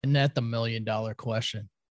Isn't that the $1,000,000 question?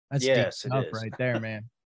 That's deep Yes, it stuff is. right there, man.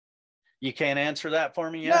 You can't answer that for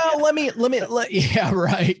me yet? No, yeah,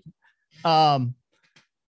 right. Um,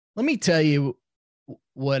 let me tell you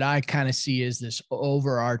what I kind of see as this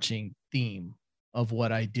overarching theme of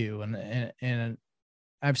what I do. And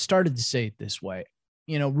I've started to say it this way.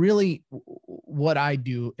 Really what I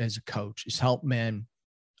do as a coach is help men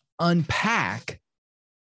unpack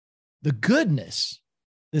the goodness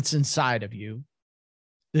that's inside of you,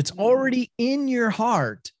 that's already in your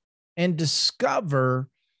heart, and discover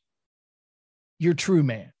your true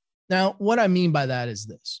man. Now, what I mean by that is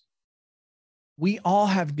this. We all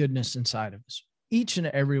have goodness inside of us, each and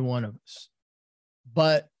every one of us.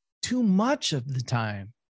 But too much of the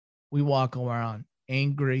time, we walk around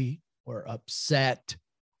angry or upset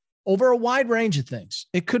over a wide range of things.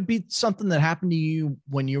 It could be something that happened to you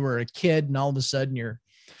when you were a kid, and all of a sudden you're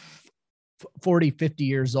 40, 50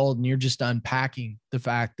 years old, and you're just unpacking the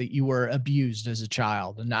fact that you were abused as a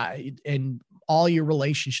child, and all your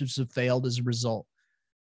relationships have failed as a result.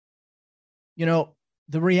 The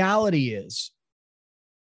reality is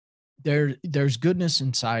there's goodness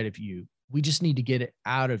inside of you. We just need to get it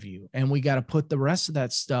out of you, and we got to put the rest of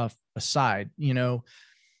that stuff aside.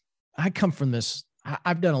 I come from this.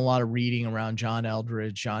 I've done a lot of reading around John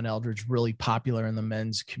Eldredge. John Eldredge really popular in the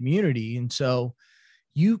men's community. And so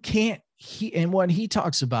you can't, and what he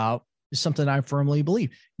talks about is something I firmly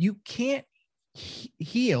believe. You can't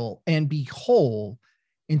heal and be whole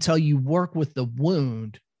until you work with the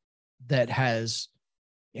wound that has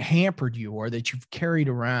hampered you or that you've carried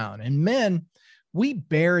around. And men, we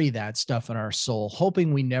bury that stuff in our soul,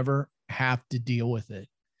 hoping we never have to deal with it.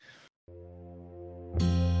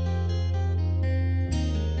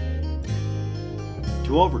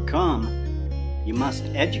 To overcome, you must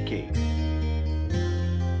educate.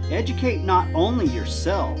 Educate not only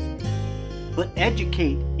yourself, but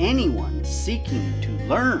educate anyone seeking to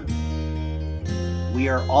learn. We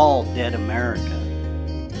are all dead America.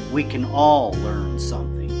 We can all learn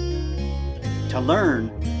something. To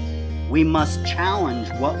learn, we must challenge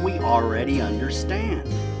what we already understand.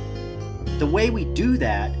 The way we do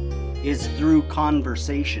that is through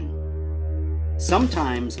conversation.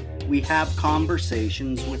 Sometimes we have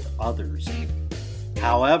conversations with others.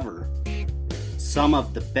 However, some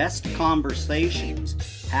of the best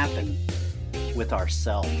conversations happen with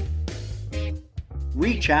ourselves.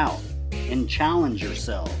 Reach out and challenge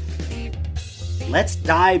yourself. Let's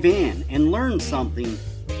dive in and learn something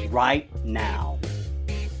right now.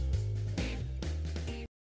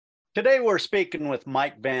 Today we're speaking with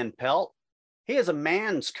Mike Van Pelt. He is a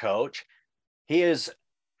man's coach. He is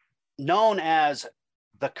known as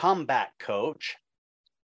the comeback coach.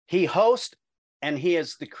 He hosts and he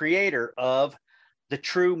is the creator of the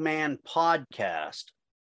True Man podcast.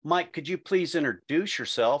 Mike, could you please introduce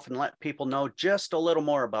yourself and let people know just a little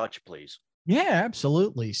more about you, please? Yeah,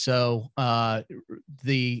 absolutely. So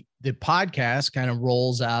the podcast kind of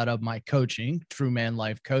rolls out of my coaching, True Man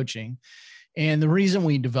Life Coaching. And the reason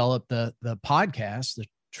we developed the podcast, the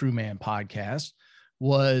True Man podcast,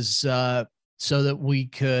 was so that we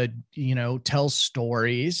could, tell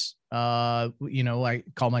stories. I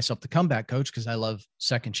call myself the comeback coach because I love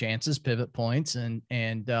second chances, pivot points, and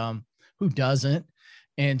who doesn't?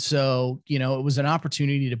 And so, it was an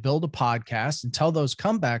opportunity to build a podcast and tell those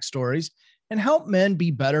comeback stories and help men,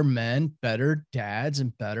 better dads,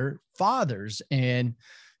 and better fathers. And,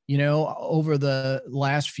 over the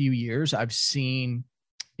last few years, I've seen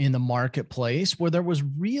in the marketplace where there was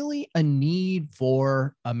really a need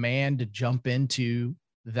for a man to jump into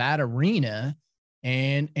that arena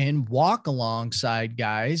and walk alongside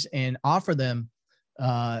guys and offer them,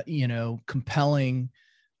 compelling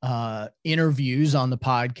interviews on the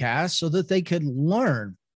podcast so that they could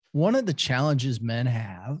learn. One of the challenges men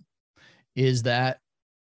have is that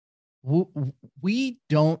we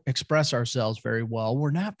don't express ourselves very well. We're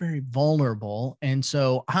not very vulnerable. And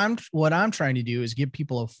so what I'm trying to do is give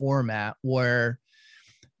people a format where,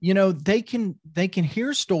 they can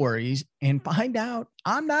hear stories and find out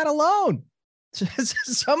I'm not alone.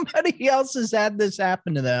 Somebody else has had this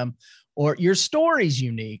happen to them, or your story's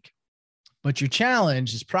unique, but your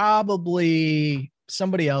challenge is probably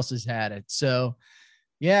somebody else has had it. So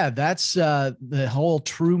yeah, that's the whole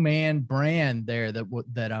True Man brand there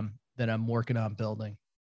that I'm working on building.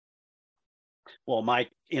 Well, Mike,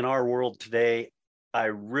 in our world today, I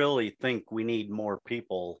really think we need more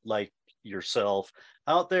people like yourself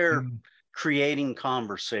out there creating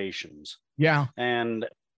conversations. Yeah. And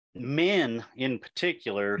men in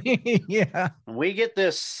particular, yeah, we get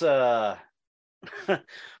this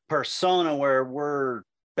persona where we're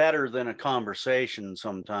better than a conversation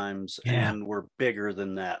sometimes, and we're bigger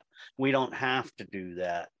than that. We don't have to do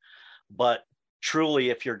that. But truly,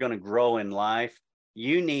 if you're going to grow in life,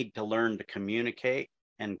 you need to learn to communicate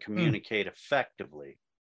and communicate effectively.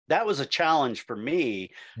 That was a challenge for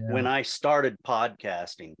me when I started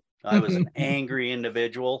podcasting. I was an angry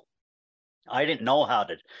individual. I didn't know how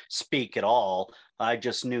to speak at all. I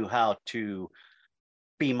just knew how to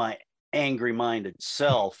be my angry minded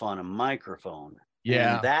self on a microphone.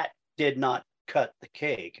 Yeah. And that did not cut the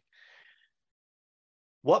cake.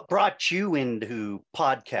 What brought you into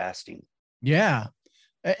podcasting? Yeah.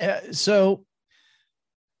 So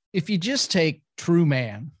if you just take true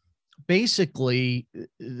man, basically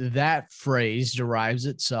that phrase derives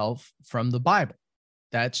itself from the Bible.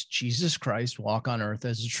 That's Jesus Christ walk on earth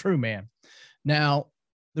as a true man. Now,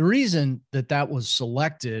 the reason that that was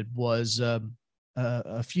selected was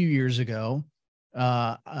a few years ago when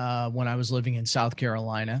I was living in South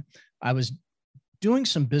Carolina. I was doing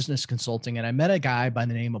some business consulting, and I met a guy by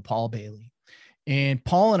the name of Paul Bailey. And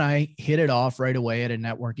Paul and I hit it off right away at a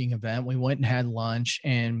networking event. We went and had lunch,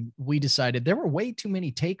 and we decided there were way too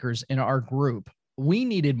many takers in our group. We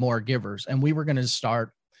needed more givers, and we were going to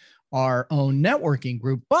start our own networking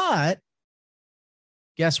group. But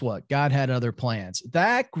guess what? God had other plans.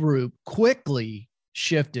 That group quickly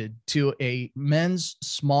shifted to a men's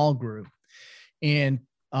small group. And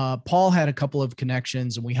Paul had a couple of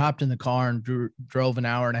connections, and we hopped in the car and drove an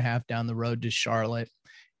hour and a half down the road to Charlotte.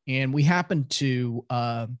 And we happened to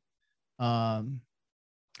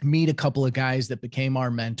meet a couple of guys that became our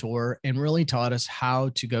mentor and really taught us how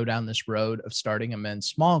to go down this road of starting a men's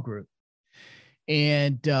small group.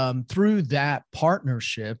 And through that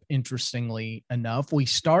partnership, interestingly enough, we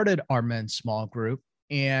started our men's small group,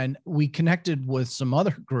 and we connected with some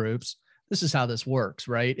other groups. This is how this works,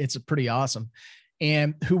 right? It's pretty awesome.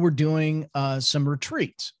 And who were doing some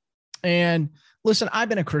retreats. And listen, I've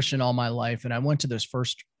been a Christian all my life, and I went to this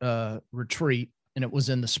first retreat, and it was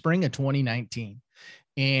in the spring of 2019.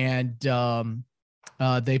 And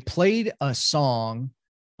they played a song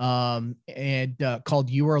called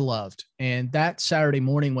 "You Are Loved." And that Saturday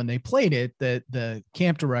morning when they played it, the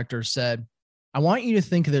camp director said, "I want you to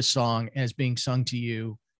think of this song as being sung to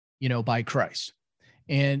you, by Christ."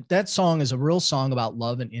 And that song is a real song about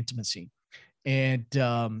love and intimacy. And,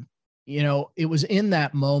 it was in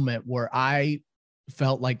that moment where I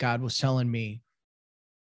felt like God was telling me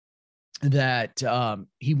that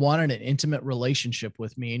he wanted an intimate relationship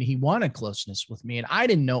with me, and he wanted closeness with me. And I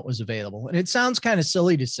didn't know it was available. And it sounds kind of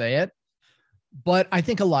silly to say it, but I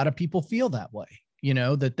think a lot of people feel that way,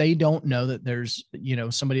 that they don't know that there's,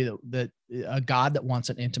 somebody that a God that wants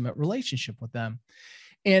an intimate relationship with them.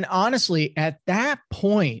 And honestly, at that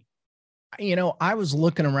point, I was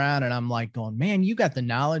looking around and I'm like going, man, you got the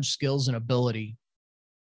knowledge, skills, and ability.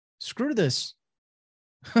 Screw this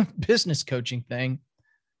business coaching thing.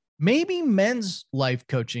 Maybe men's life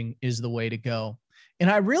coaching is the way to go. And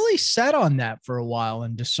I really sat on that for a while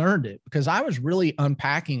and discerned it, because I was really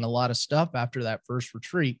unpacking a lot of stuff after that first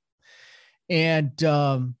retreat. And,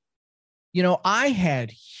 I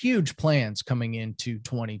had huge plans coming into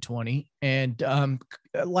 2020. And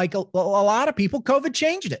like a lot of people, COVID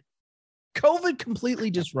changed it. COVID completely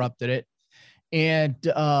disrupted it. And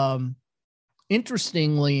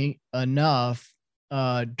interestingly enough,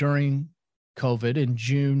 during COVID in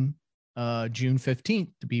June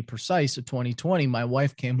 15th, to be precise, of 2020, my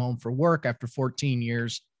wife came home for work after 14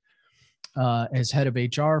 years as head of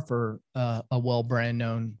HR for a well-brand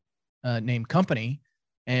known name company.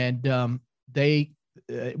 And they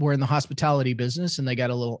were in the hospitality business, and they got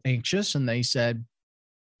a little anxious, and they said,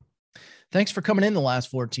 "Thanks for coming in the last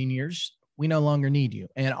 14 years. We no longer need you."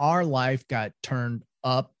 And our life got turned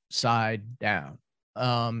upside down.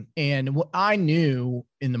 And what I knew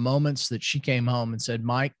in the moments that she came home and said,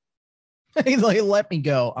 "Mike, let me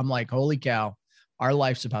go," I'm like, holy cow, our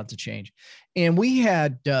life's about to change. And we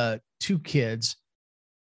had two kids,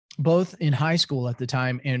 both in high school at the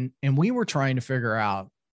time. And we were trying to figure out,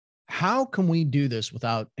 how can we do this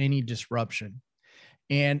without any disruption?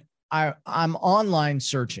 And I'm online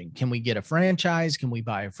searching. Can we get a franchise? Can we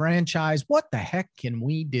buy a franchise? What the heck can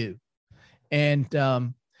we do? And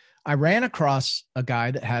I ran across a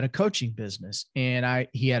guy that had a coaching business, and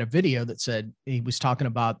he had a video that said he was talking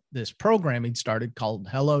about this program he'd started called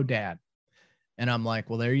Hello Dad. And I'm like,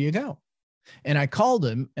 well, there you go. And I called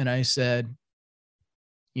him and I said,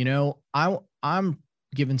 I'm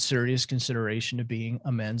giving serious consideration to being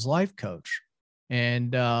a men's life coach.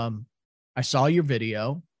 And I saw your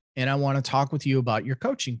video, and I want to talk with you about your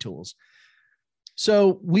coaching tools.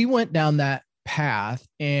 So we went down that path,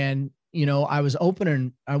 and, I was open,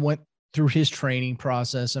 and I went through his training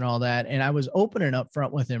process and all that. And I was open and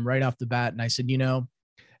upfront with him right off the bat. And I said,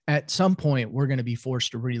 at some point we're going to be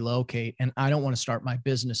forced to relocate, and I don't want to start my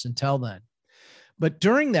business until then. But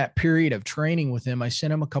during that period of training with him, I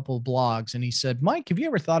sent him a couple of blogs, and he said, Mike, have you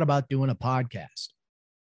ever thought about doing a podcast?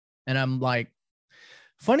 And I'm like,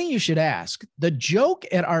 funny you should ask. The joke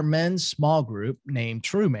at our men's small group named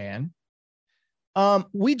True Man,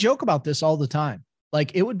 we joke about this all the time.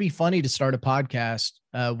 Like, it would be funny to start a podcast.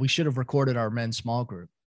 We should have recorded our men's small group.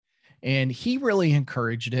 And he really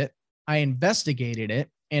encouraged it. I investigated it.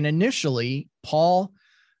 And initially, Paul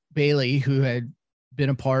Bailey, who had been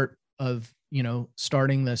a part of,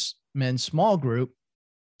 starting this men's small group,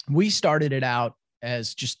 we started it out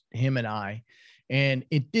as just him and I. And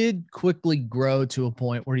it did quickly grow to a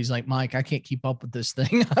point where he's like, Mike, I can't keep up with this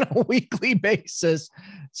thing on a weekly basis.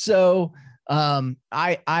 So I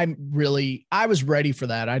was ready for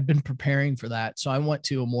that. I'd been preparing for that. So I went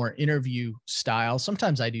to a more interview style.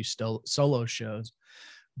 Sometimes I do still solo shows,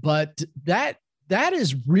 but that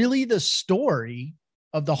is really the story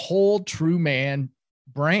of the whole True Man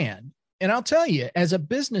brand. And I'll tell you, as a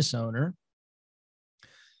business owner,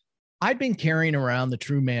 I'd been carrying around the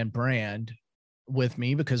True Man brand with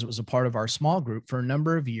me because it was a part of our small group for a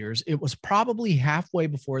number of years. It was probably halfway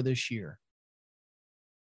before this year,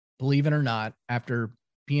 believe it or not, after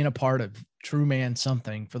being a part of True Man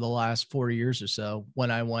something for the last 4 years or so,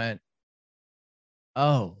 when I went,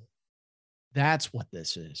 oh, that's what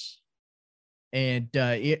this is. And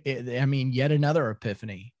yet another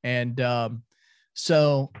epiphany. And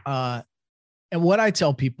and what I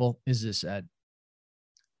tell people is this, Ed,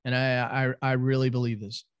 and I really believe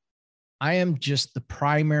this. I am just the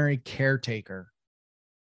primary caretaker.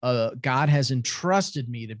 God has entrusted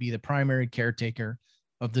me to be the primary caretaker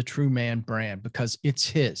of the True Man brand because it's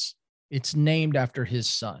his. It's named after his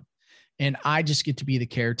son. And I just get to be the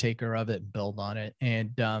caretaker of it and build on it.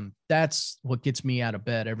 And that's what gets me out of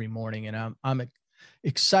bed every morning. And I'm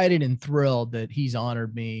excited and thrilled that he's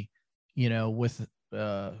honored me, with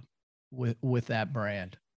that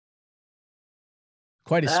brand.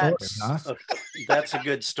 Quite a story, huh? That's a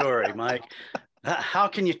good story, Mike. How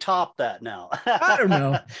can you top that now? I don't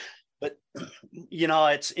know. But,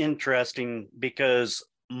 it's interesting because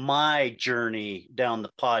my journey down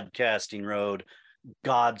the podcasting road,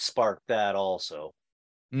 God sparked that also.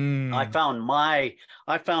 I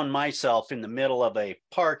found myself in the middle of a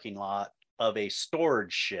parking lot of a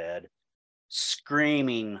storage shed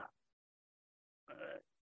screaming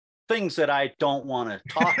things that I don't want to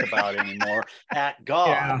talk about anymore at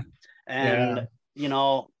God. And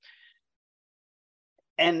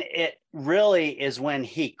and it really is when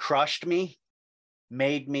he crushed me,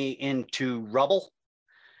 made me into rubble.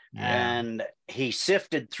 And he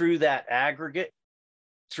sifted through that aggregate,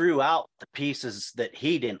 threw out the pieces that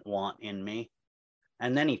he didn't want in me.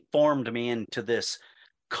 And then he formed me into this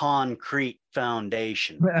concrete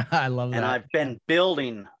foundation. I love that. And I've been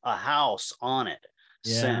building a house on it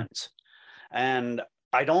since. And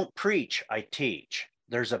I don't preach, I teach.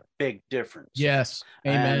 There's a big difference. Yes.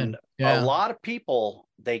 Amen. And a lot of people,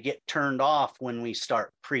 they get turned off when we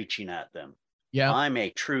start preaching at them. Yeah. I'm a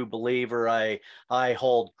true believer. I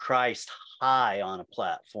hold Christ high on a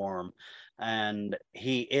platform, and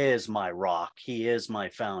he is my rock. He is my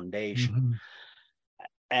foundation. Mm-hmm.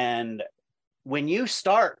 And when you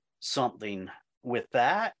start something with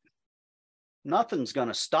that, nothing's going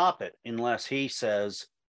to stop it unless he says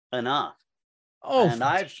enough. Oh, and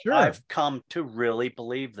I've come to really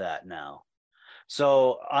believe that now.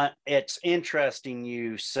 So it's interesting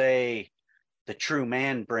you say the True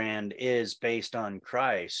Man brand is based on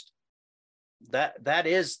Christ. That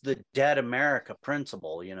is the dead America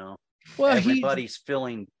principle, Well, everybody's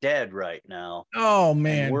feeling dead right now. Oh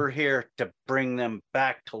man. And we're here to bring them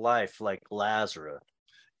back to life like Lazarus.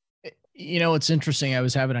 It's interesting. I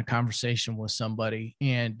was having a conversation with somebody,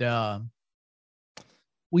 and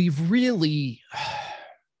we've really,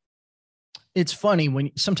 it's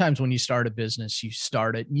funny sometimes when you start a business, you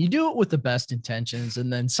start it and you do it with the best intentions.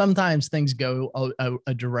 And then sometimes things go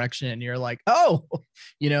a direction and you're like, oh,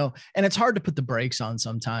 and it's hard to put the brakes on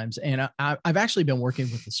sometimes. And I've actually been working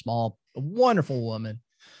with a wonderful woman,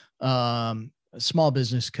 a small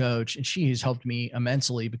business coach, and she has helped me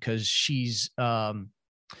immensely because she's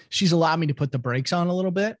allowed me to put the brakes on a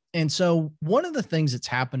little bit. And so one of the things that's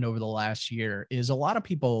happened over the last year is a lot of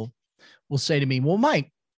people will say to me, well,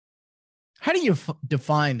 Mike, how do you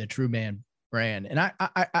define the True Man brand? And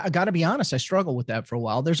I got to be honest, I struggled with that for a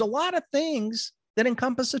while. There's a lot of things that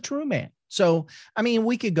encompass a true man. So,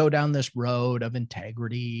 we could go down this road of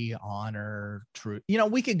integrity, honor, truth.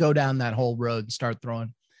 We could go down that whole road and start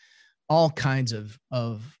throwing all kinds of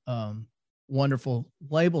wonderful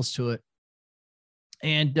labels to it.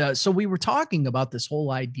 And so we were talking about this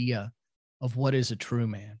whole idea of what is a true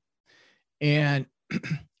man. And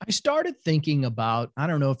I started thinking about, I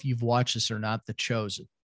don't know if you've watched this or not, The Chosen.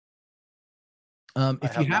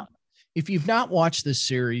 If you've not watched this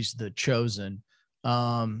series, The Chosen,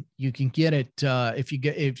 you can get it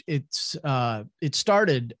it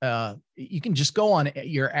started. You can just go on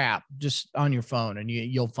your app, just on your phone, and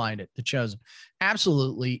you'll find it. The Chosen,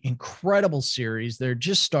 absolutely incredible series. They're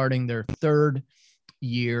just starting their third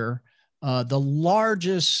year. The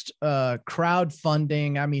largest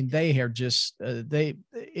crowdfunding. I mean, they are just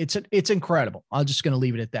it's incredible. I'm just going to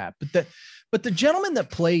leave it at that. But the gentleman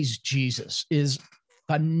that plays Jesus is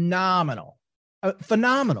phenomenal.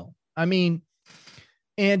 Phenomenal. I mean,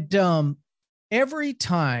 and every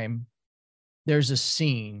time there's a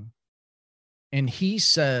scene and he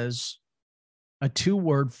says a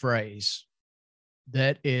 2-word phrase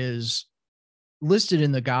that is listed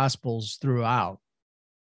in the Gospels throughout,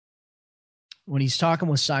 when he's talking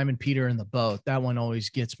with Simon Peter in the boat, that one always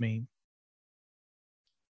gets me.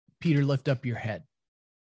 Peter, lift up your head.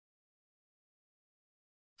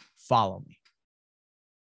 Follow me.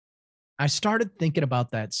 I started thinking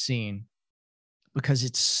about that scene because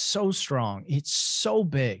it's so strong. It's so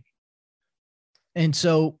big. And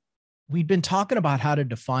so we'd been talking about how to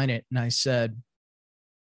define it. And I said,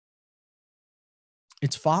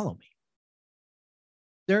 it's follow me.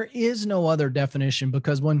 There is no other definition,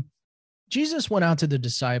 because when Jesus went out to the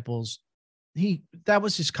disciples, that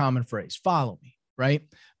was his common phrase, follow me, right?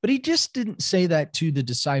 But he just didn't say that to the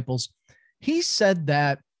disciples. He said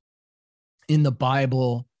that in the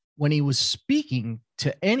Bible when he was speaking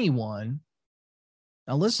to anyone,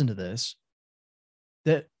 now listen to this,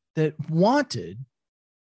 that wanted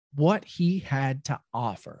what he had to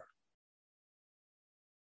offer.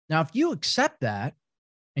 Now, if you accept that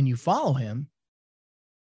and you follow him,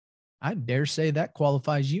 I dare say that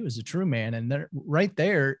qualifies you as a true man. And right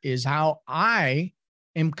there is how I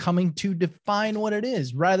am coming to define what it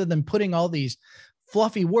is, rather than putting all these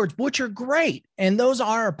fluffy words, which are great. And those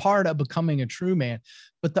are a part of becoming a true man.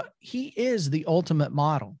 But he is the ultimate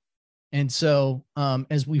model. And so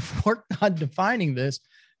as we've worked on defining this,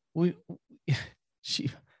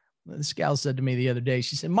 this gal said to me the other day,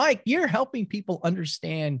 she said, Mike, you're helping people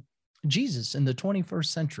understand Jesus in the 21st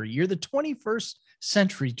century. You're the 21st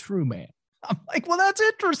century true man. I'm like, well, that's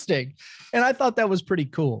interesting. And I thought that was pretty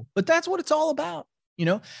cool. But that's what it's all about. You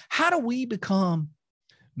know, how do we become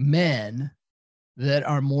men that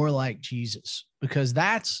are more like Jesus? Because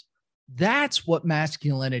that's what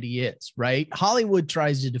masculinity is, right? Hollywood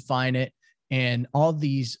tries to define it, and all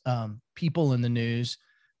these people in the news,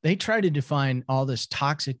 they try to define all this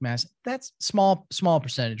toxic mass. That's small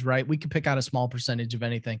percentage, right? We can pick out a small percentage of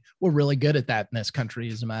anything. We're really good at that in this country,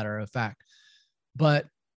 as a matter of fact. But,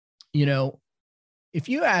 you know, if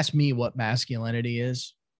you ask me what masculinity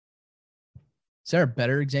is there a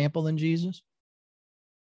better example than Jesus?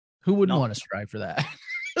 Who wouldn't want to strive for that?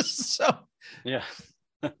 So, yeah.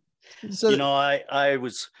 So, you know, I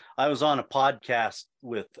was on a podcast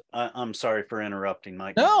with, I'm sorry for interrupting,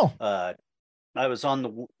 Mike. No. I was on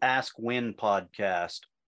the Ask Win podcast,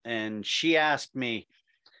 and she asked me,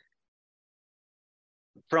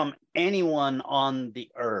 from anyone on the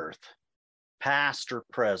earth, past or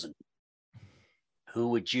present, who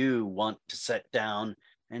would you want to sit down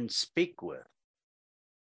and speak with?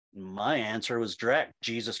 My answer was direct: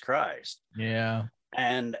 Jesus Christ. Yeah.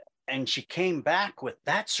 And she came back with,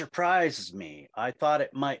 that surprises me. I thought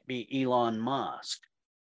it might be Elon Musk.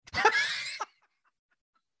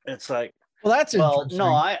 It's like, well, that's interesting.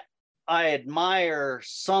 No, I admire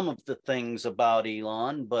some of the things about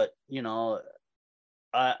Elon, but you know,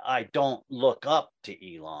 I don't look up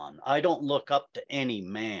to Elon. I don't look up to any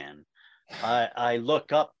man. I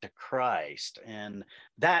look up to Christ, and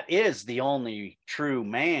that is the only true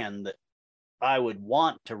man that I would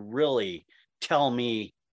want to really tell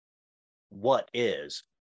me what is.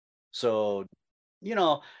 So, you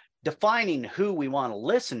know, defining who we want to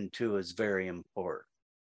listen to is very important,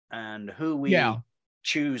 and who we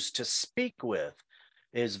choose to speak with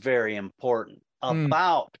is very important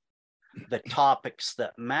about the topics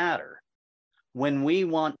that matter. When we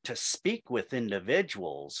want to speak with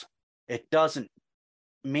individuals, it doesn't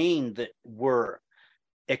mean that we're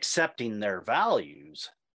accepting their values.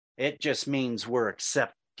 It just means we're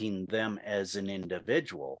accepting them as an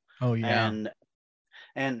individual. Oh, yeah.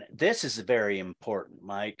 And this is very important,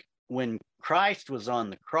 Mike. When Christ was on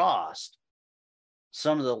the cross,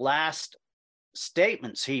 some of the last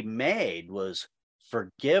statements he made was,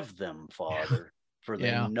 forgive them, Father, for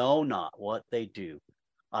they know not what they do.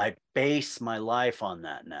 I base my life on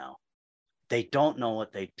that now. They don't know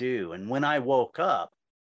what they do. And when I woke up,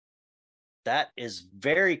 that is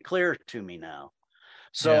very clear to me now.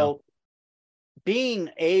 So being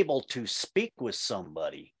able to speak with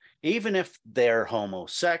somebody, even if they're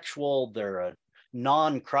homosexual, they're a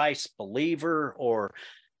non-Christ believer, or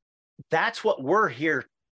that's what we're here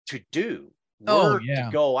to do. We're to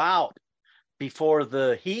go out before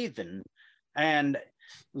the heathen and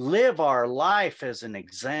live our life as an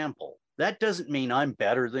example. That doesn't mean I'm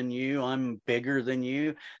better than you, I'm bigger than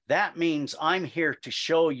you. That means I'm here to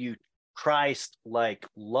show you Christ-like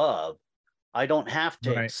love. I don't have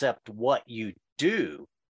to accept what you do,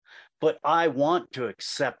 but I want to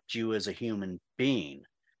accept you as a human being.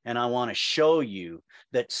 And I want to show you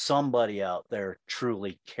that somebody out there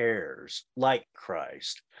truly cares like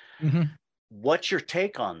Christ. Mm-hmm. What's your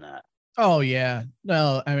take on that? Oh, yeah.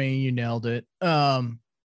 No, I mean, you nailed it. I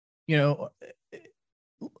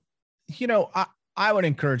would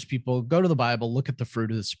encourage people, go to the Bible, look at the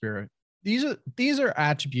fruit of the Spirit. These are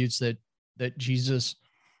attributes that Jesus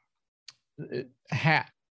had,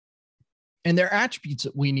 and they're attributes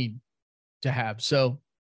that we need to have. So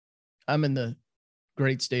I'm in the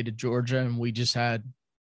great state of Georgia, and we just had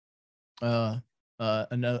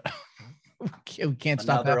another we can't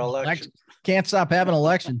stop having elections. Can't stop having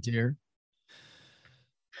elections here.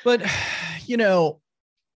 But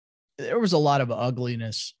there was a lot of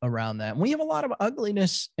ugliness around that. And we have a lot of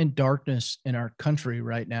ugliness and darkness in our country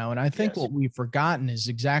right now. And I think what we've forgotten is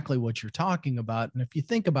exactly what you're talking about. And if you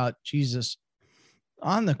think about Jesus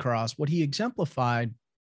on the cross, what he exemplified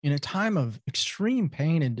in a time of extreme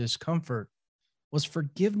pain and discomfort was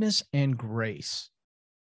forgiveness and grace.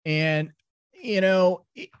 And,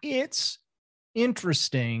 it's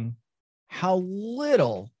interesting how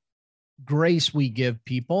little grace we give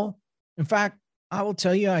people. In fact, I will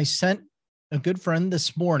tell you, I sent a good friend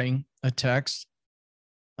this morning a text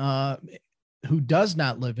who does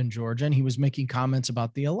not live in Georgia, and he was making comments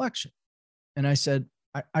about the election. And I said,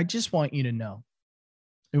 I just want you to know,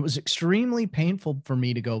 it was extremely painful for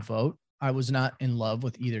me to go vote. I was not in love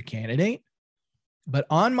with either candidate, but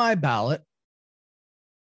on my ballot,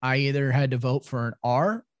 I either had to vote for an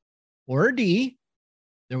R or a D.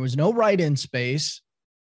 There was no write-in space.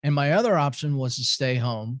 And my other option was to stay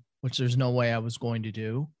home, which there's no way I was going to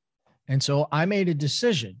do. And so I made a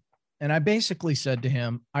decision. And I basically said to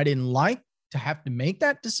him, I didn't like to have to make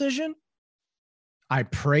that decision. I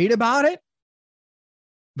prayed about it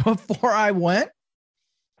before I went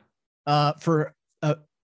for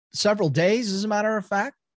several days, as a matter of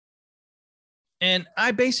fact. And I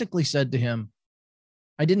basically said to him,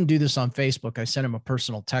 I didn't do this on Facebook. I sent him a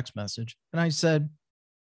personal text message. And I said,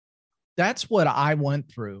 that's what I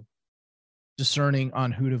went through discerning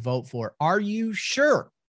on who to vote for. Are you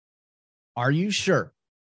sure? Are you sure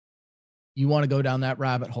you want to go down that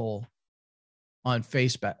rabbit hole on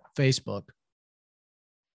Facebook?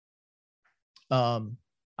 And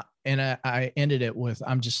I ended it with,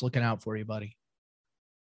 I'm just looking out for you, buddy.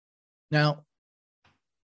 Now,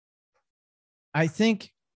 I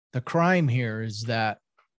think the crime here is that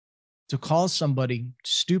to call somebody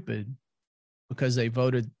stupid because they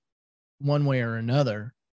voted one way or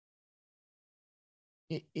another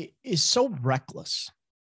it is so reckless.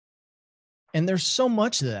 And there's so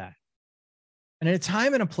much of that. And at a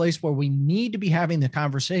time and a place where we need to be having the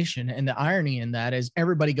conversation, and the irony in that is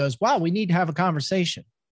everybody goes, wow, we need to have a conversation.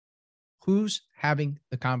 Who's having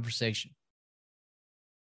the conversation?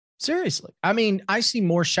 Seriously. I mean, I see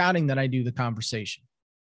more shouting than I do the conversation.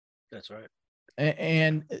 That's right.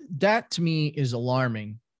 And that to me is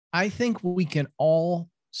alarming. I think we can all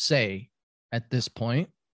say at this point,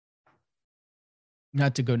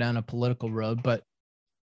 not to go down a political road, but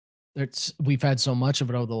we've had so much of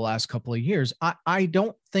it over the last couple of years. I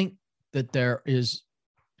don't think that there is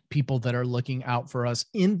people that are looking out for us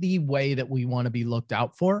in the way that we want to be looked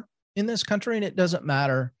out for in this country. And it doesn't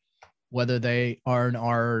matter whether they are an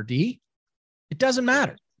R or D. It doesn't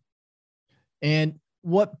matter. And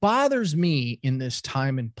what bothers me in this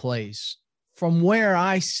time and place from where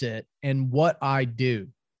I sit and what I do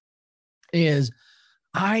is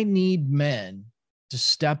I need men to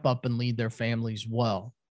step up and lead their families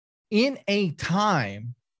well in a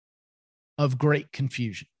time of great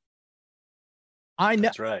confusion. I know.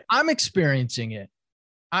 That's right. I'm experiencing it.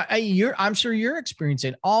 I'm sure you're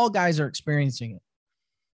experiencing it. All guys are experiencing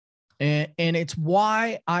it. And it's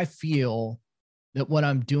why I feel that what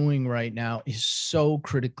I'm doing right now is so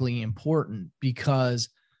critically important, because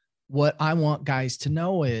what I want guys to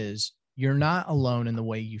know is you're not alone in the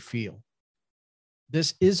way you feel.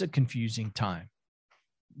 This is a confusing time.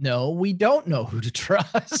 no, we don't know who to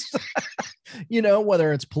trust.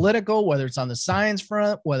 Whether it's political, whether it's on the science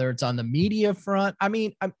front, whether it's on the media front. I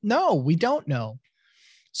mean, no, we don't know.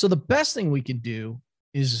 So the best thing we can do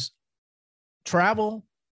is travel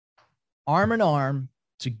arm in arm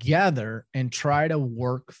together and try to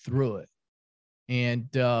work through it. And,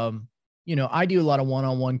 I do a lot of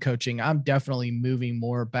one-on-one coaching. I'm definitely moving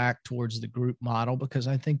more back towards the group model because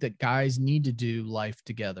I think that guys need to do life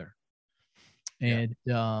together. And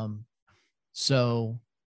there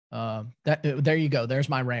you go. There's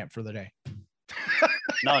my rant for the day.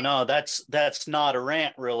 No, that's not a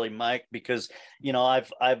rant really, Mike, because,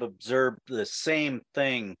 I've observed the same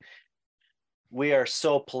thing. We are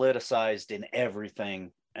so politicized in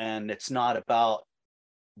everything, and it's not about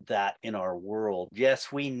that in our world.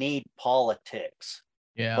 Yes, we need politics.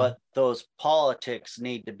 Yeah. But those politics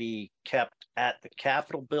need to be kept at the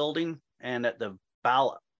Capitol building and at the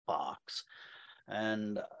ballot box.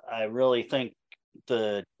 And I really think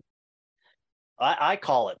I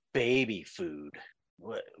call it baby food.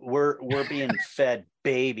 We're being fed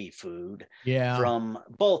baby food from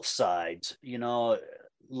both sides,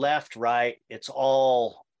 left, right. It's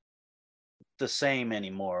all the same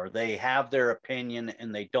anymore. They have their opinion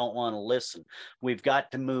and they don't want to listen. We've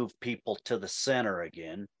got to move people to the center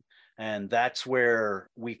again. And that's where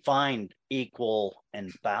we find equal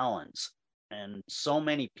and balance. And so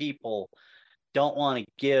many people don't want to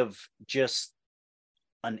give just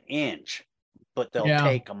an inch, but they'll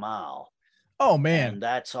take a mile. Oh, man. And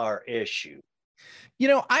that's our issue.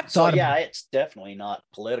 I've thought it's definitely not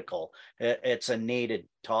political. It's a needed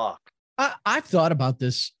talk. I've thought about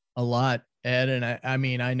this a lot, Ed. And I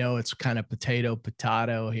mean, I know it's kind of potato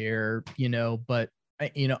here, but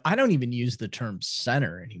I don't even use the term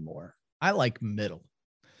center anymore. I like middle.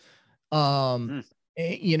 Because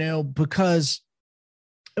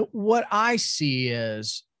what I see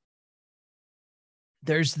is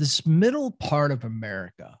there's this middle part of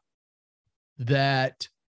America that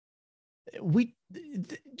we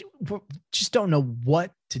just don't know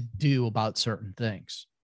what to do about certain things.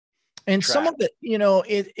 And some of it,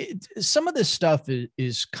 some of this stuff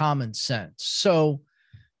is common sense. So,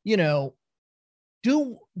 do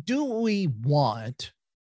we want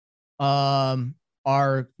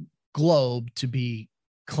our globe to be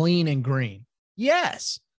clean and green?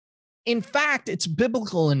 Yes. In fact, it's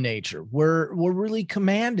biblical in nature. We're really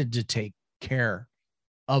commanded to take care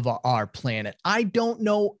of our planet. I don't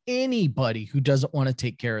know anybody who doesn't want to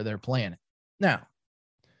take care of their planet. Now,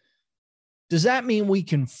 does that mean we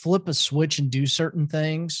can flip a switch and do certain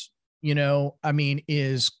things?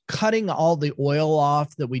 Is cutting all the oil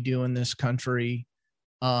off that we do in this country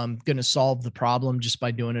going to solve the problem just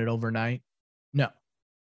by doing it overnight? No.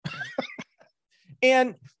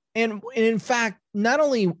 And in fact, not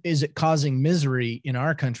only is it causing misery in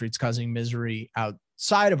our country, it's causing misery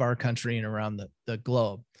outside of our country and around the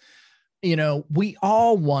globe. We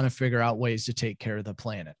all want to figure out ways to take care of the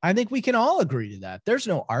planet. I think we can all agree to that. There's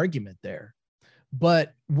no argument there.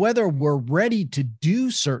 But whether we're ready to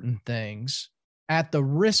do certain things at the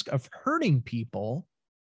risk of hurting people,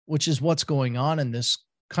 which is what's going on in this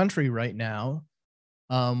country right now,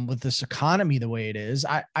 with this economy the way it is,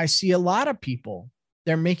 I see a lot of people,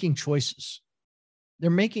 they're making choices. They're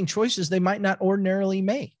making choices they might not ordinarily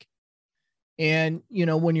make. And,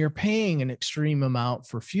 when you're paying an extreme amount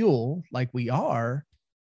for fuel, like we are,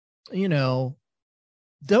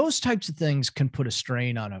 those types of things can put a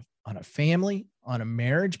strain on a family, on a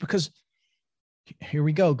marriage, because here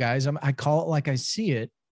we go, guys. I call it like I see it.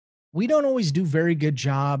 We don't always do a very good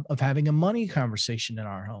job of having a money conversation in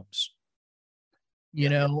our homes.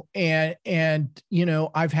 And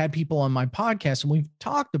I've had people on my podcast and we've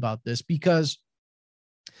talked about this because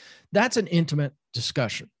that's an intimate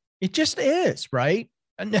discussion. It just is, right?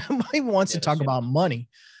 And nobody wants to talk about money,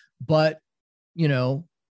 but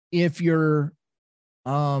if you're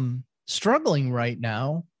struggling right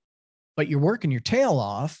now, but you're working your tail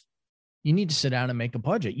off, you need to sit down and make a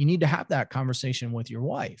budget. You need to have that conversation with your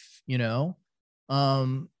wife, because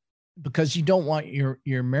you don't want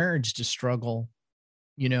your marriage to struggle,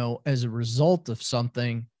 as a result of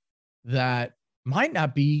something that might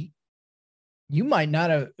not be,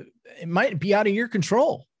 it might be out of your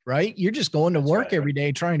control, right? You're just going to work every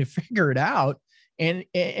day trying to figure it out. And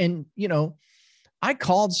I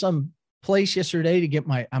called some place yesterday to get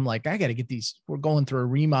I'm like, I got to get these, we're going through a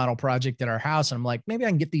remodel project at our house. And I'm like, maybe I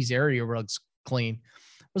can get these area rugs clean.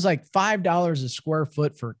 It was like $5 a square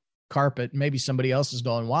foot for carpet. Maybe somebody else is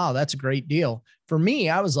going, wow, that's a great deal. For me,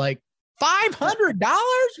 I was like, $500?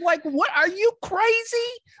 Like, what? Are you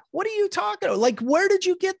crazy? What are you talking about? Like, where did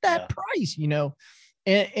you get that price?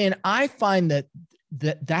 And I find that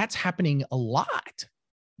that's happening a lot,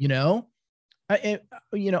 you know.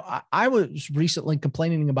 I was recently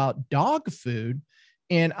complaining about dog food,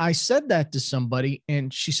 and I said that to somebody,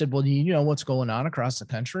 and she said, well, do you know what's going on across the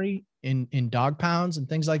country in dog pounds and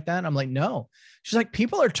things like that? And I'm like, no. She's like,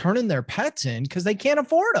 people are turning their pets in because they can't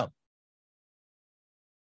afford them.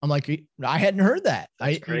 I'm like, I hadn't heard that.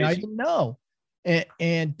 I didn't know.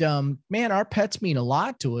 And man, our pets mean a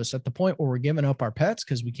lot to us at the point where we're giving up our pets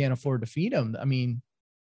because we can't afford to feed them. I mean,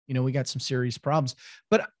 we got some serious problems.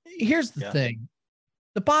 But here's the thing.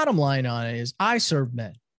 The bottom line on it is I serve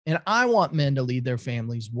men, and I want men to lead their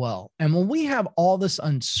families well. And when we have all this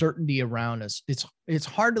uncertainty around us, it's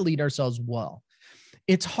hard to lead ourselves well.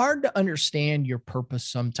 It's hard to understand your purpose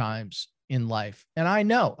sometimes in life. And I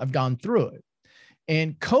know I've gone through it.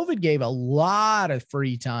 And COVID gave a lot of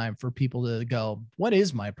free time for people to go, what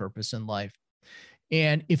is my purpose in life?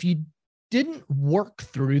 And if you didn't work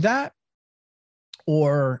through that,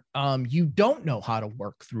 or you don't know how to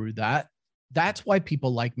work through that, that's why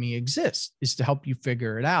people like me exist, is to help you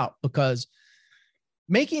figure it out. Because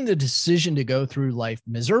making the decision to go through life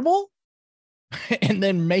miserable and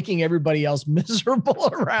then making everybody else miserable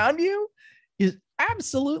around you is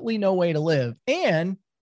absolutely no way to live. And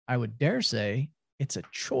I would dare say it's a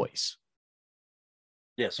choice.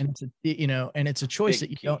 Yes. And it's a choice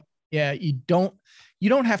that you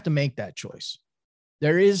don't have to make that choice.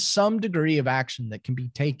 There is some degree of action that can be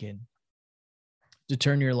taken to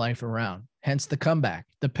turn your life around. Hence the comeback,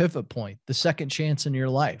 the pivot point, the second chance in your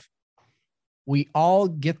life. We all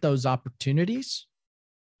get those opportunities.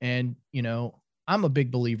 And, I'm a big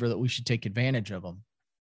believer that we should take advantage of them.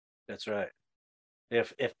 That's right.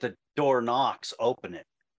 If the door knocks, open it.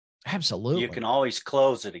 Absolutely. You can always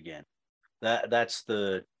close it again. That's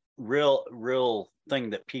the real thing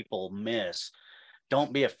that people miss.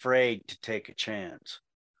 Don't be afraid to take a chance.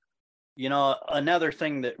 Another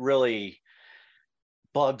thing that really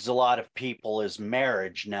bugs a lot of people is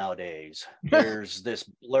marriage nowadays. There's this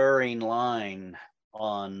blurring line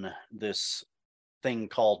on this thing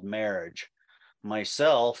called marriage.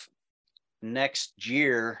 Myself, next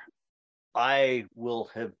year, I will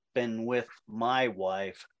have been with my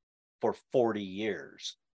wife for 40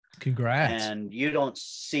 years. Congrats. And you don't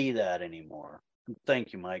see that anymore.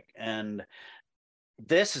 Thank you, Mike. And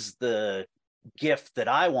this is the gift that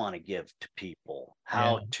I want to give to people,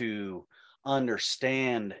 how to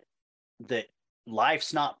understand that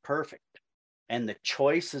life's not perfect, and the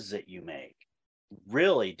choices that you make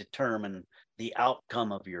really determine the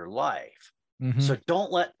outcome of your life. Mm-hmm. So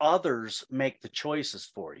don't let others make the choices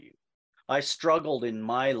for you. I struggled in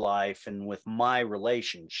my life and with my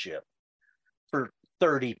relationship for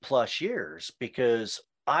 30 plus years because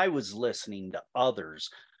I was listening to others,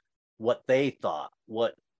 what they thought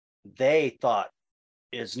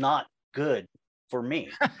is not good for me.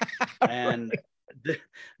 And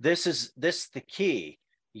this is the key.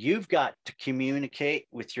 You've got to communicate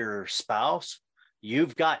with your spouse.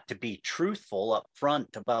 You've got to be truthful up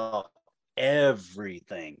front about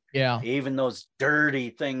everything. Yeah. Even those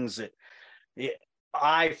dirty things that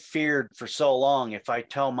I feared for so long. If I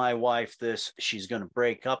tell my wife this, she's going to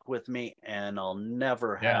break up with me and I'll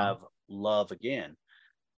never have love again.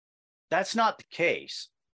 That's not the case.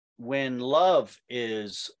 When love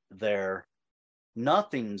is there,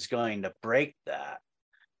 nothing's going to break that.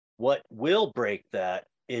 What will break that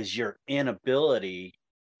is your inability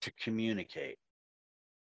to communicate.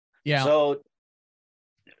 Yeah. So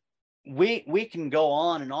we can go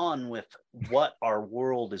on and on with what our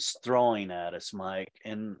world is throwing at us, Mike,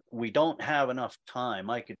 and we don't have enough time.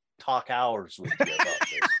 I could talk hours with you about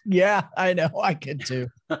this. Yeah, I know. I could too.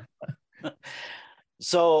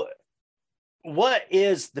 So what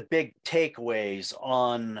is the big takeaways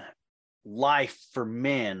on life for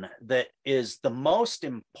men that is the most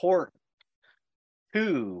important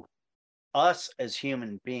to us as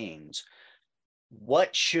human beings?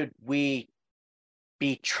 What should we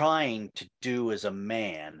be trying to do as a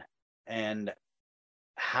man, and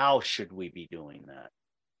how should we be doing that?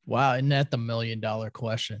 Wow, isn't that the $1 million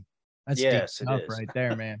question? That's deep stuff right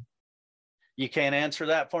there, man. You can't answer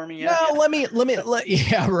that for me yet? No, let me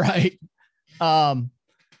yeah, right. Let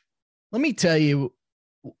me tell you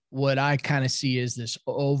what I kind of see as this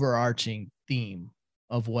overarching theme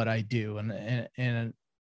of what I do. And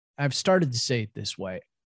I've started to say it this way.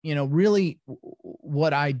 Really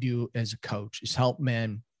what I do as a coach is help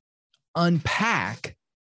men unpack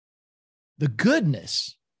the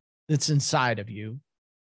goodness that's inside of you,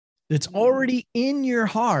 that's already in your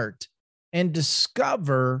heart, and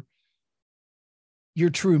discover your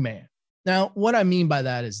true man. Now, what I mean by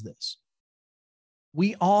that is this.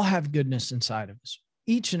 We all have goodness inside of us,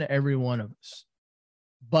 each and every one of us.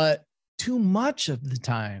 But too much of the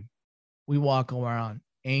time we walk around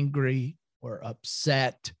angry or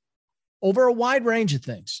upset over a wide range of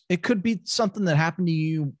things. It could be something that happened to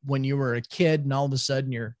you when you were a kid and all of a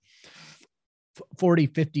sudden you're 40,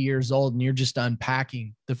 50 years old and you're just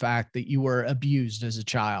unpacking the fact that you were abused as a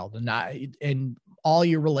child and all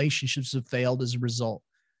your relationships have failed as a result.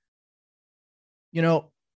 You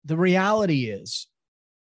know, the reality is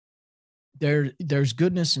there's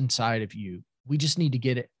goodness inside of you. We just need to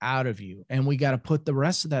get it out of you. And we got to put the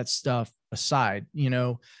rest of that stuff aside. You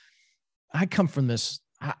know, I come from this.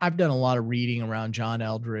 I've done a lot of reading around John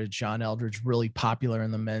Eldredge. John Eldredge, really popular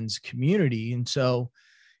in the men's community. And so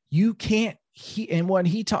you can't, and what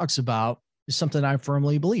he talks about is something I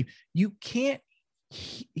firmly believe. You can't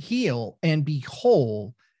heal and be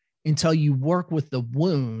whole until you work with the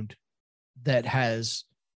wound that has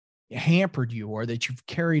hampered you or that you've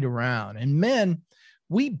carried around. And men,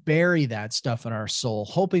 we bury that stuff in our soul,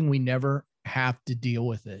 hoping we never have to deal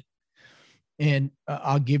with it. And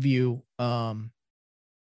I'll give you an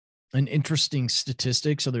interesting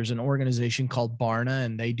statistic. So there's an organization called Barna,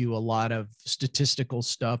 and they do a lot of statistical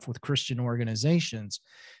stuff with Christian organizations.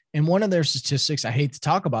 And one of their statistics, I hate to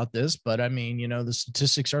talk about this, but I mean, you know, the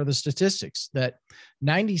statistics are the statistics, that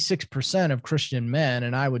 96% of Christian men,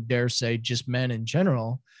 and I would dare say just men in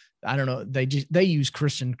general, I don't know, they use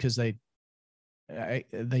Christian because they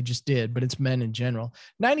just did, but it's men in general.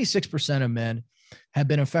 96% of men have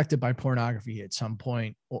been affected by pornography at some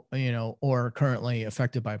point, you know, or currently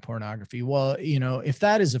affected by pornography. Well, you know, if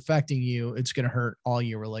that is affecting you, it's going to hurt all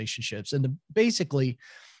your relationships. And basically,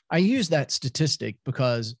 I use that statistic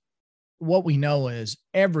because what we know is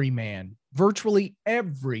every man, virtually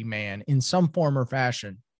every man in some form or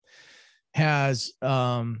fashion has,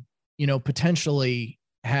 you know, potentially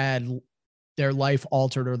had their life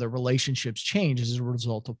altered or their relationships changed as a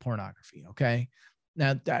result of pornography. Okay.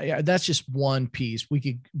 Now that's just one piece.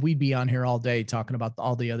 We'd be on here all day talking about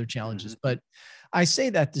all the other challenges, but I say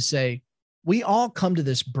that to say we all come to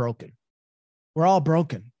this broken. We're all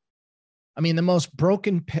broken. I mean, the most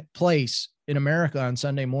broken place in America on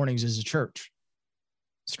Sunday mornings is a church.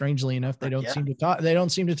 Strangely enough, they don't seem to talk. They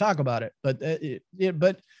don't seem to talk about it,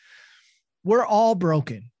 but we're all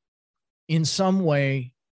broken in some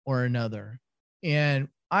way or another. And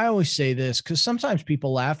I always say this because sometimes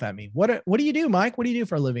people laugh at me. What do you do, Mike? What do you do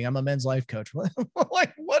for a living? I'm a men's life coach.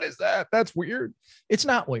 Like, what is that? That's weird. It's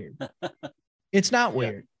not weird. It's not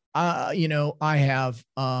weird. You know, I have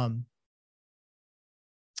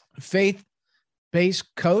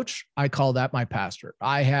faith-based coach. I call that my pastor.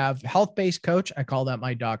 I have health-based coach. I call that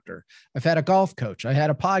my doctor. I've had a golf coach. I had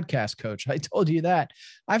a podcast coach. I told you that.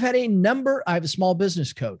 I have a small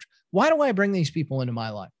business coach. Why do I bring these people into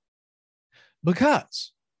my life?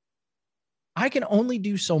 Because I can only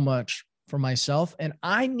do so much for myself, and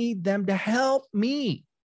I need them to help me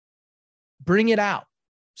bring it out.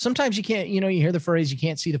 Sometimes you can't, you know, you hear the phrase, you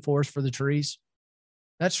can't see the forest for the trees.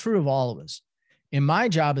 That's true of all of us. And my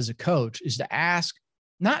job as a coach is to ask,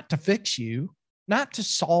 not to fix you, not to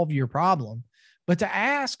solve your problem, but to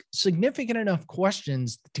ask significant enough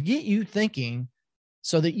questions to get you thinking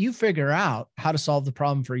so that you figure out how to solve the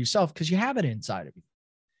problem for yourself because you have it inside of you.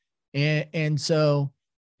 And so,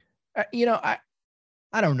 you know,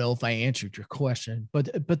 I don't know if I answered your question, but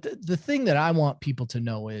the thing that I want people to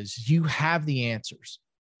know is you have the answers.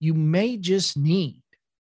 You may just need,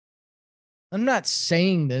 I'm not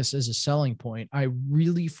saying this as a selling point. I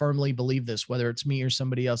really firmly believe this, whether it's me or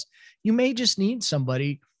somebody else, you may just need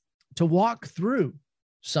somebody to walk through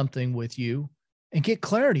something with you and get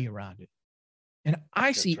clarity around it. And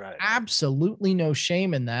I see absolutely no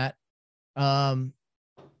shame in that.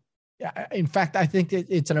 In fact, I think that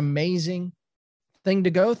it's an amazing thing to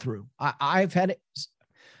go through. I've had it.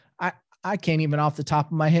 I can't even off the top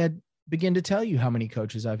of my head begin to tell you how many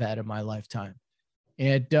coaches I've had in my lifetime.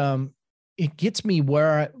 And it gets me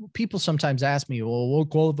where people sometimes ask me, well, what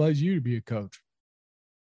qualifies you to be a coach?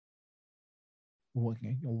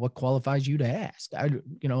 What qualifies you to ask?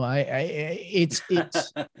 It's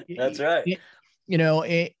that's right.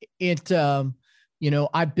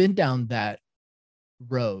 I've been down that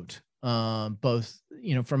road, both,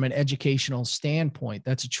 from an educational standpoint.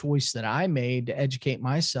 That's a choice that I made to educate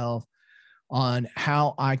myself on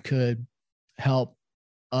how I could help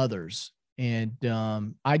others. And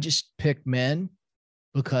I just picked men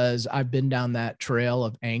because I've been down that trail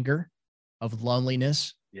of anger, of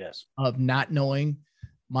loneliness, yes, of not knowing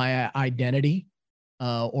my identity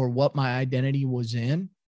or what my identity was in.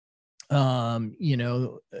 The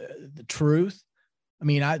truth. I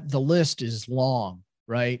mean, the list is long,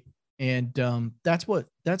 right? And that's what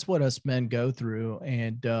us men go through.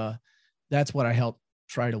 And that's what I help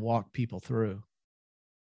try to walk people through.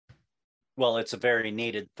 Well, it's a very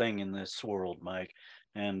needed thing in this world, Mike,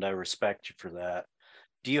 and I respect you for that.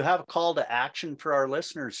 Do you have a call to action for our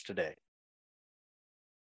listeners today?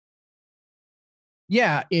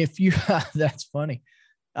 Yeah, if you that's funny.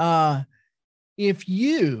 If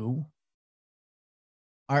you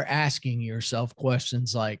are asking yourself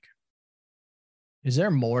questions like, is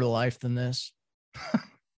there more to life than this?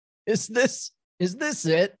 Is this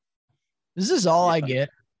it? Is this all I get?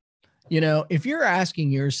 You know, if you're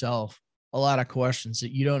asking yourself a lot of questions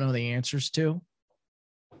that you don't know the answers to,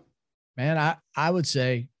 man, I would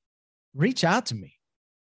say reach out to me.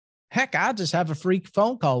 Heck, I'll just have a free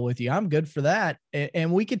phone call with you. I'm good for that.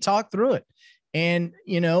 And we could talk through it. And,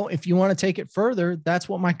 you know, if you want to take it further, that's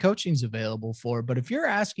what my coaching is available for. But if you're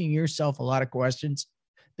asking yourself a lot of questions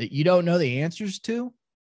that you don't know the answers to,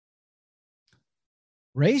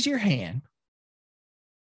 raise your hand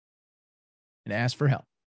and ask for help.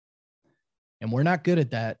 And we're not good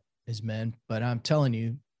at that as men, but I'm telling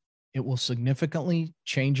you, it will significantly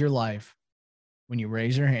change your life when you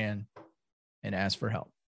raise your hand and ask for help.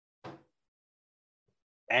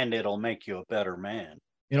 And it'll make you a better man.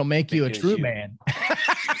 It'll make you a true man.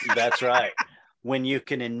 That's right. When you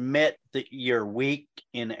can admit that you're weak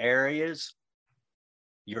in areas,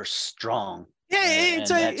 you're strong. Yeah,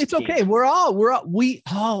 it's okay. We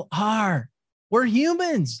all are. We're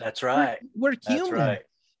humans. That's right. We're human. That's right.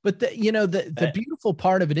 But the beautiful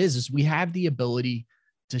part of it is we have the ability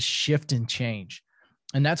to shift and change.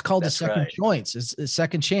 And that's called a second choice. It's a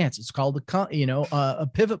second chance. It's called a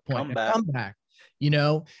pivot point, a comeback,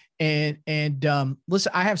 and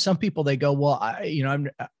listen, I have some people, they go, well, I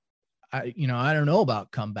don't know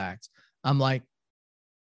about comebacks. I'm like,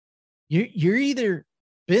 you're either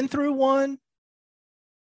been through one,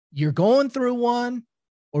 you're going through one,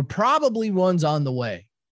 or probably one's on the way.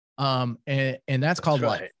 And that's called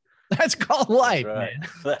life. That's called life, man.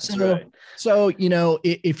 That's right. So,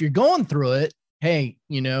 if you're going through it, hey,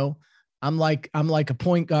 I'm like a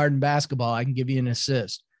point guard in basketball. I can give you an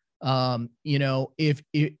assist. If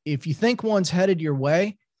you think one's headed your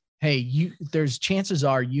way, hey, there's chances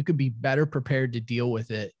are you could be better prepared to deal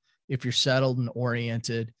with it if you're settled and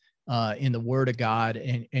oriented in the Word of God,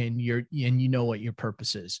 and you know what your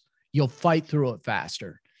purpose is. You'll fight through it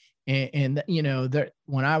faster. And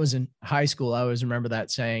when I was in high school, I always remember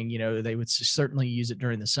that saying, they would certainly use it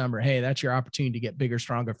during the summer. Hey, that's your opportunity to get bigger,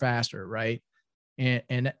 stronger, faster. Right.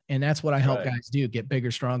 And that's what I help guys do, get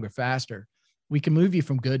bigger, stronger, faster. We can move you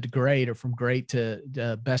from good to great, or from great to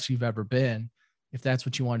the best you've ever been, if that's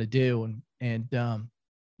what you want to do. And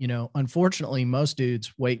unfortunately, most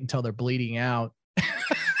dudes wait until they're bleeding out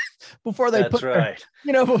before they before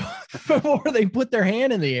they put their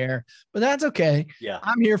hand in the air. But that's okay. Yeah,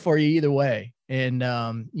 I'm here for you either way. And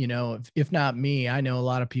if not me, I know a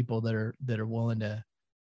lot of people that are willing to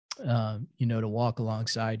to walk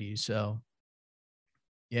alongside you. So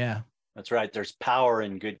yeah, that's right. There's power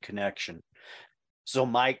in good connection. So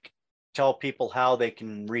Mike, tell people how they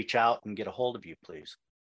can reach out and get a hold of you, please.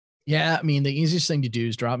 Yeah, I mean, the easiest thing to do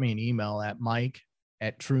is drop me an email at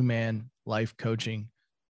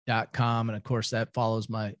mike@truemanlifecoaching.com. And of course, that follows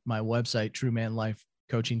my website,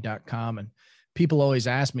 truemanlifecoaching.com. And people always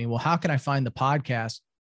ask me, well, how can I find the podcast?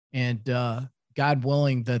 And God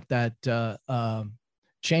willing that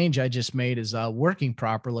change I just made is working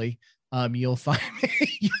properly. You'll find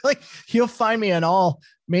me, you'll find me on all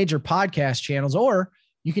major podcast channels, or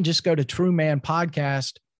you can just go to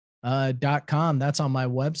truemanpodcast.com. That's on my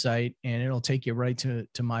website, and it'll take you right to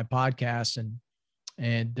my podcast.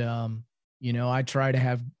 And I try to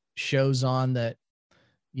have shows on that,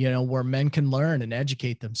 where men can learn and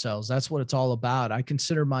educate themselves. That's what it's all about. I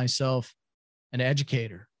consider myself an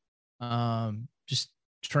educator, just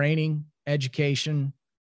training, education,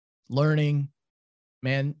 learning,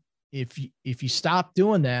 man. If you stop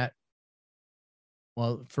doing that,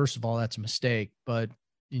 well, first of all, that's a mistake, but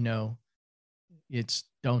it's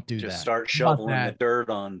don't do that. Just start shoveling the dirt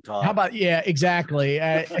on top. How about, yeah, exactly.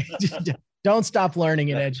 Don't stop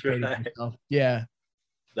learning and educating yourself. Yeah.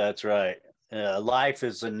 That's right. Life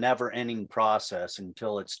is a never ending process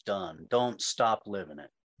until it's done. Don't stop living it.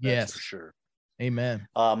 That's yes, for sure. Amen.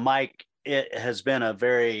 Mike, it has been a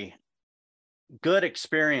very good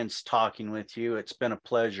experience talking with you. It's been a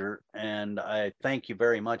pleasure. And I thank you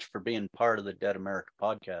very much for being part of the Dead America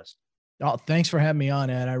podcast. Oh, thanks for having me on,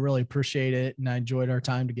 Ed. I really appreciate it. And I enjoyed our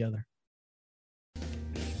time together.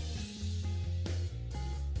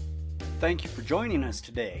 Thank you for joining us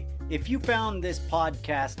today. If you found this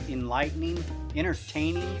podcast enlightening,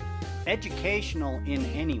 entertaining, educational in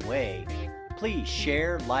any way, please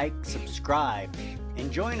share, like, subscribe,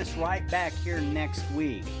 And join us right back here next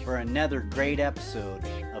week for another great episode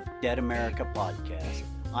of Dead America Podcast.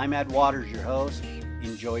 I'm Ed Waters, your host.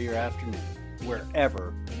 Enjoy your afternoon,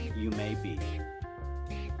 wherever you may be.